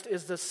Christ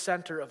is the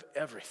center of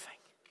everything.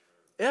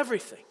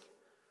 Everything.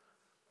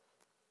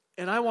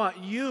 And I want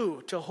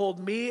you to hold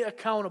me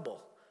accountable.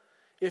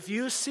 If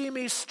you see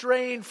me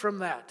straying from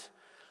that,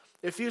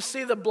 if you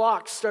see the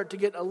blocks start to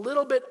get a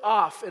little bit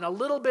off and a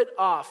little bit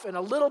off and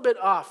a little bit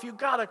off, you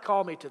got to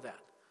call me to that.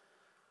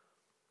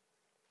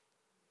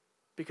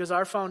 Because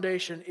our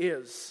foundation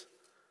is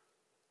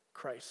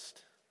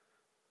Christ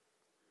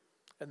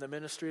and the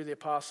ministry of the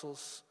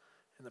apostles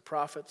and the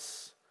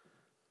prophets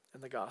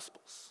and the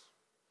gospels.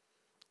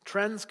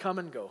 Trends come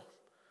and go.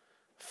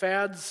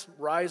 Fads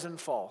rise and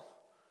fall.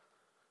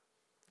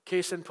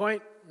 Case in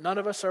point, none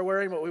of us are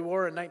wearing what we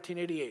wore in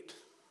 1988.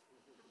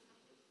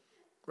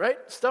 Right?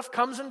 Stuff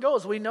comes and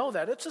goes. We know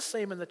that. It's the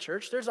same in the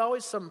church. There's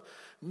always some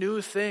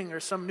new thing or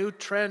some new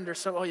trend or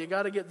some, you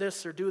got to get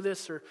this or do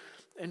this or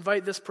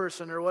invite this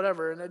person or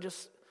whatever. And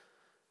just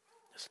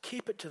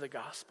keep it to the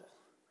gospel.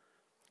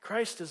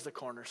 Christ is the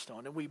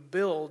cornerstone, and we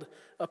build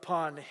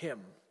upon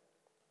him.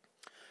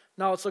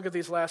 Now let's look at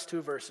these last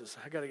two verses.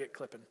 I got to get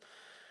clipping.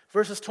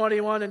 Verses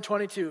 21 and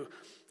 22.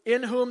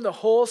 In whom the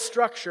whole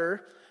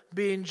structure,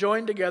 being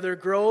joined together,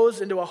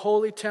 grows into a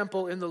holy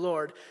temple in the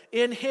Lord.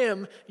 In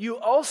him you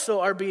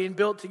also are being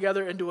built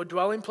together into a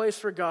dwelling place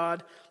for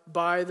God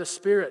by the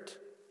Spirit.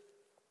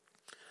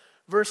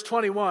 Verse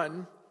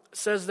 21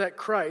 says that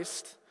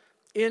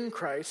in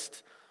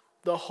Christ,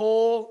 the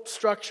whole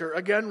structure,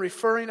 again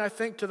referring, I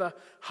think, to the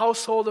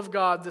household of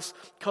God, this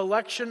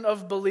collection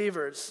of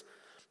believers,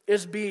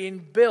 is being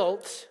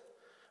built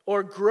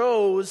or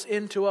grows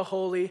into a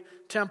holy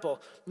temple.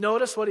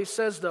 Notice what he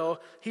says, though.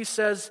 He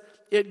says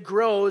it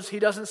grows. He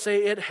doesn't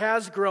say it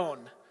has grown.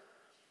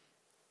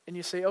 And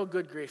you say, oh,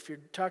 good grief, you're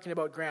talking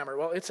about grammar.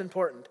 Well, it's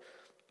important.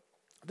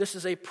 This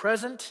is a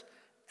present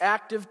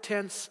active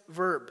tense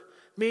verb,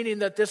 meaning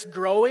that this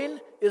growing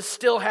is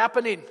still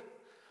happening.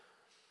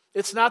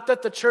 It's not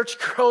that the church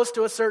grows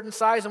to a certain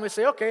size and we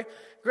say, okay,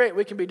 great,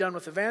 we can be done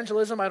with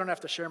evangelism. I don't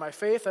have to share my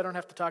faith. I don't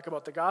have to talk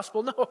about the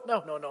gospel. No.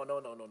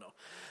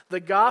 The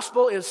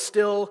gospel is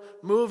still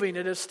moving.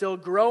 It is still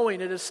growing.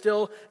 It is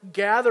still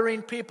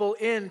gathering people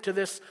into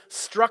this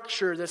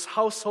structure, this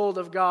household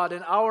of God.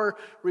 And our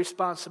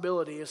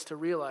responsibility is to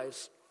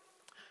realize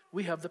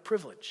we have the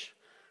privilege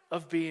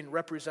of being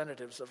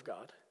representatives of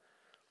God.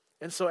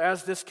 And so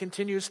as this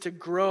continues to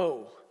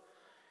grow,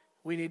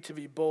 we need to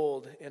be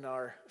bold in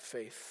our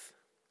faith.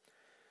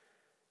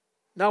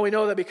 Now we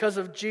know that because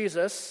of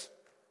Jesus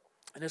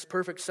and his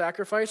perfect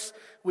sacrifice,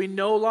 we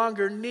no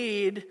longer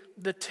need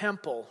the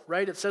temple,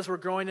 right? It says we're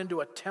growing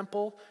into a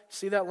temple.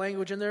 See that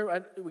language in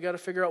there? We got to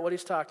figure out what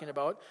he's talking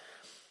about.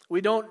 We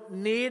don't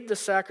need the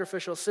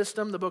sacrificial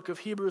system. The book of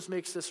Hebrews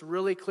makes this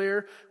really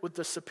clear with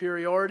the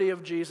superiority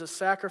of Jesus'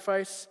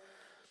 sacrifice.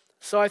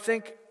 So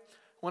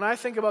when I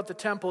think about the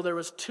temple, there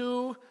was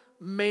two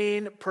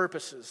main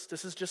purposes.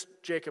 This is just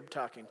Jacob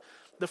talking.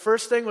 The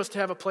first thing was to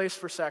have a place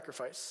for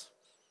sacrifice.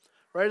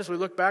 Right? As we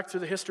look back through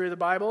the history of the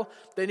Bible,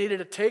 they needed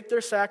to take their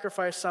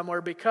sacrifice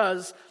somewhere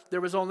because there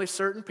was only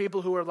certain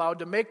people who were allowed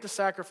to make the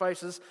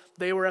sacrifices.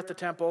 They were at the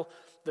temple.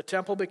 The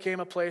temple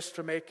became a place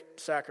to make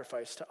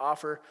sacrifice, to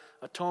offer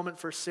atonement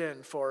for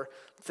sin, for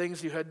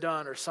things you had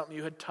done or something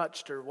you had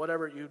touched or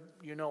whatever.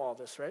 You know all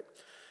this, right?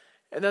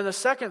 And then the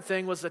second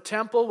thing was the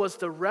temple was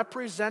the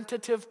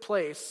representative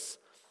place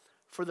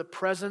for the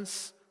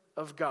presence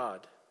of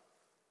God.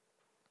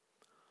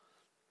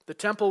 The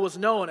temple was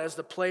known as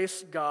the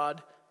place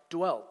God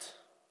dwelt.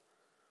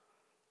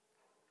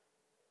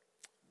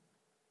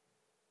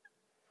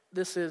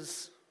 This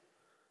is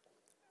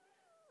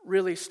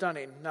really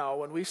stunning now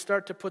when we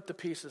start to put the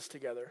pieces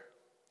together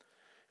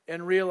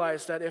and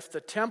realize that if the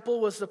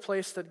temple was the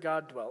place that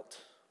God dwelt,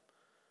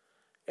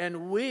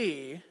 and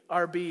we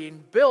are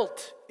being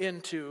built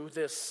into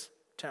this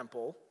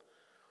temple,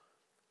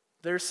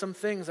 there's some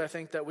things I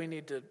think that we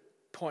need to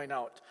point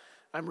out.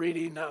 I'm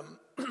reading,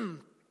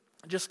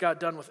 just got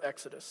done with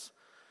Exodus.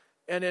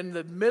 And in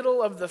the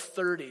middle of the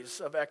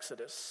 30s of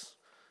Exodus,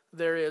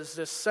 there is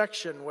this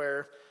section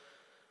where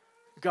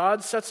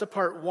God sets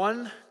apart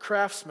one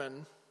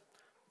craftsman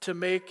to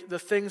make the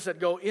things that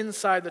go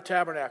inside the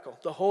tabernacle,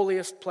 the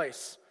holiest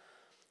place.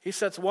 He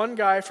sets one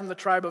guy from the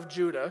tribe of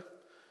Judah,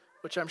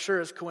 which I'm sure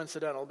is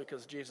coincidental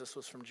because Jesus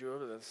was from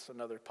Judah. That's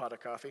another pot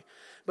of coffee.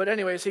 But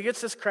anyways, he gets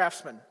this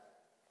craftsman,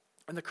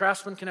 and the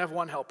craftsman can have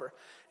one helper.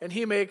 And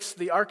he makes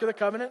the Ark of the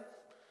Covenant,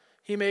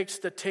 he makes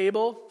the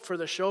table for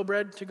the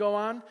showbread to go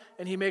on,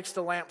 and he makes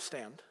the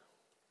lampstand.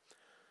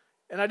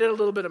 And I did a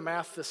little bit of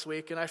math this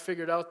week, and I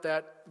figured out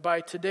that by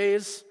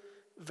today's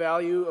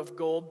value of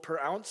gold per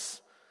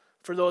ounce,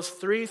 for those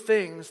three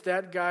things,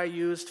 that guy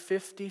used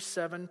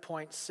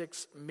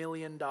 $57.6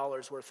 million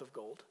worth of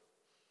gold.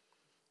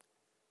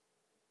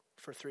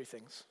 For three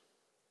things.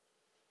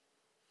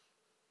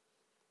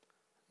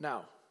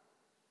 Now,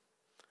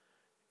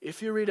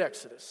 if you read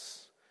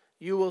Exodus,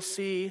 you will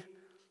see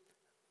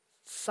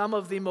some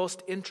of the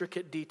most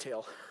intricate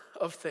detail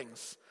of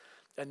things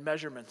and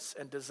measurements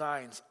and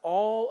designs,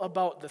 all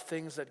about the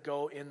things that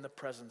go in the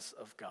presence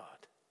of God.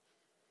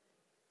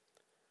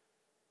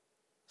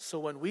 So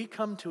when we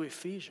come to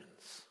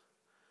Ephesians,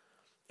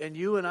 and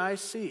you and I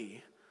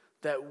see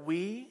that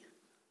we,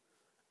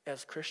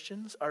 as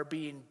Christians, are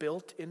being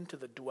built into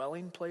the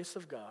dwelling place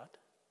of God,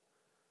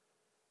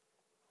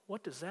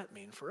 what does that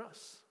mean for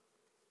us?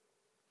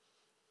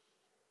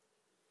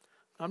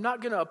 I'm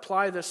not going to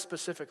apply this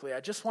specifically.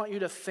 I just want you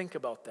to think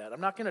about that. I'm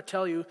not going to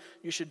tell you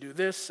you should do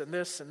this and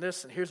this and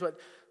this, and here's what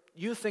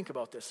you think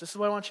about this. This is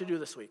what I want you to do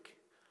this week.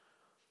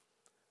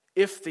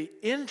 If the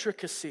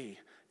intricacy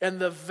and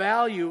the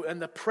value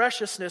and the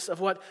preciousness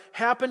of what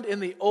happened in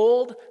the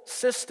old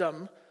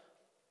system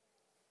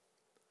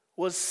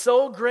was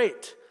so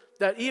great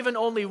that even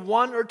only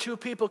one or two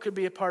people could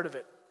be a part of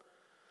it,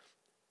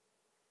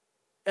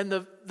 and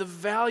the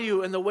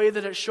value and the way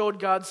that it showed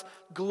God's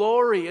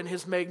glory and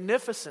his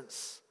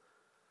magnificence.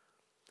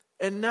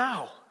 And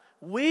now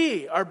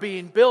we are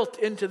being built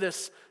into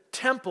this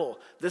temple,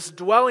 this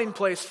dwelling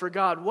place for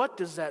God. What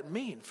does that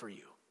mean for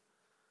you?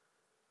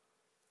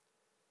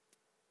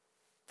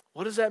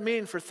 What does that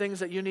mean for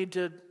things that you need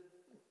to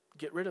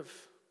get rid of?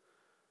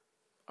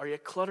 Are you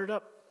cluttered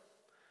up?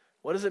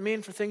 What does it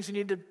mean for things you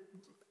need to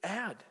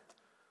add?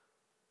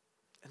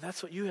 And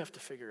that's what you have to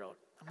figure out.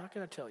 I'm not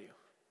going to tell you,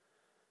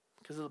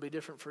 because it'll be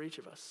different for each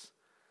of us.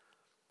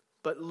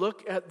 But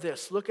look at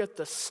this. Look at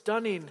the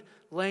stunning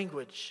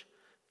language.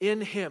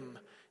 In him,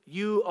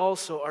 you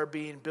also are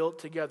being built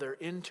together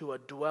into a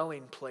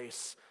dwelling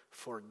place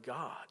for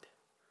God.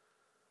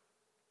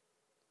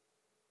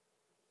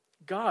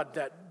 God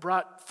that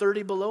brought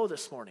 30 below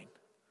this morning.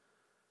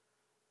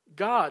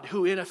 God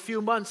who in a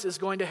few months is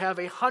going to have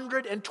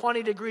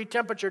 120 degree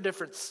temperature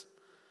difference.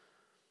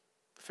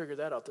 Figured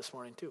that out this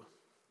morning too.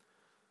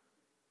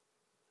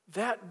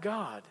 That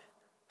God,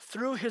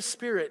 through his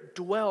Spirit,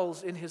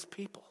 dwells in his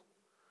people.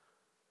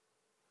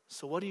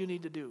 So what do you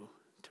need to do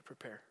to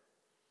prepare?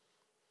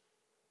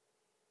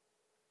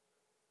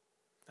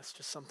 That's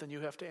just something you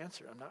have to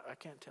answer. I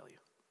can't tell you.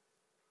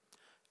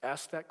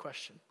 Ask that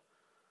question.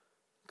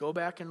 Go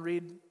back and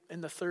read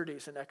in the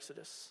 30s in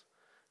Exodus.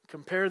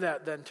 Compare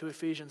that then to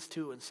Ephesians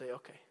 2 and say,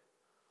 okay,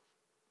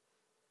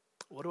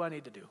 what do I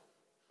need to do?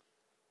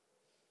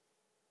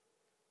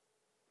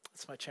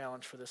 That's my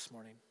challenge for this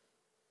morning.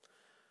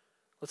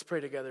 Let's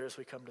pray together as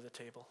we come to the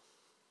table.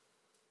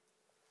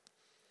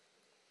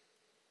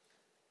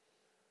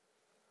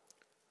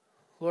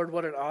 Lord,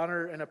 what an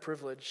honor and a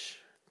privilege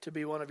to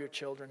be one of your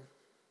children.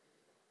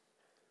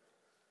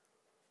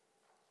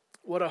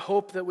 What a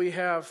hope that we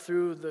have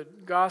through the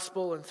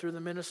gospel and through the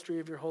ministry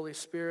of your Holy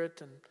Spirit.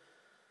 And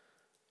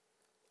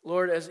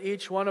Lord, as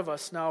each one of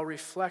us now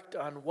reflect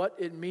on what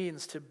it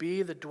means to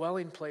be the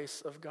dwelling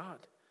place of God,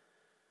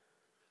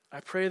 I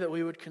pray that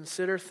we would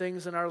consider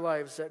things in our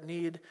lives that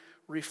need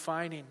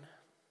refining,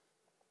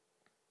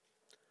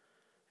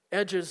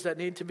 edges that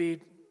need to be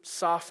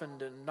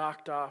softened and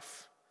knocked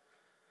off.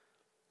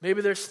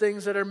 Maybe there's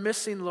things that are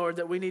missing, Lord,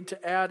 that we need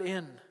to add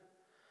in.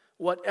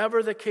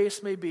 Whatever the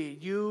case may be,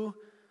 you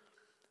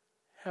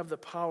have the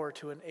power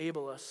to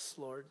enable us,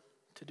 Lord,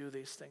 to do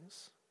these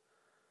things.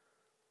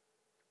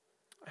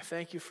 I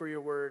thank you for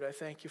your word. I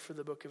thank you for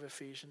the book of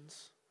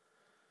Ephesians,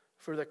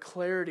 for the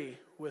clarity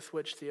with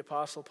which the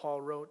Apostle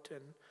Paul wrote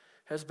and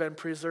has been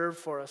preserved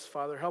for us,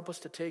 Father. Help us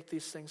to take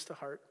these things to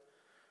heart,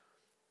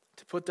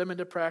 to put them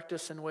into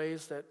practice in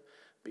ways that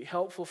be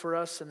helpful for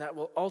us and that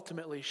will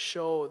ultimately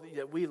show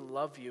that we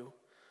love you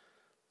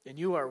and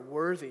you are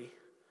worthy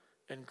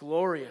and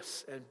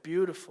glorious and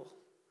beautiful.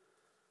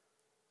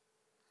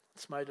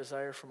 It's my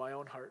desire for my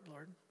own heart,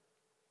 Lord.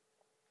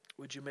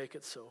 Would you make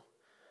it so?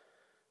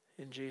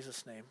 In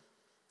Jesus' name,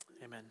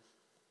 amen.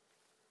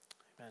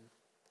 Amen.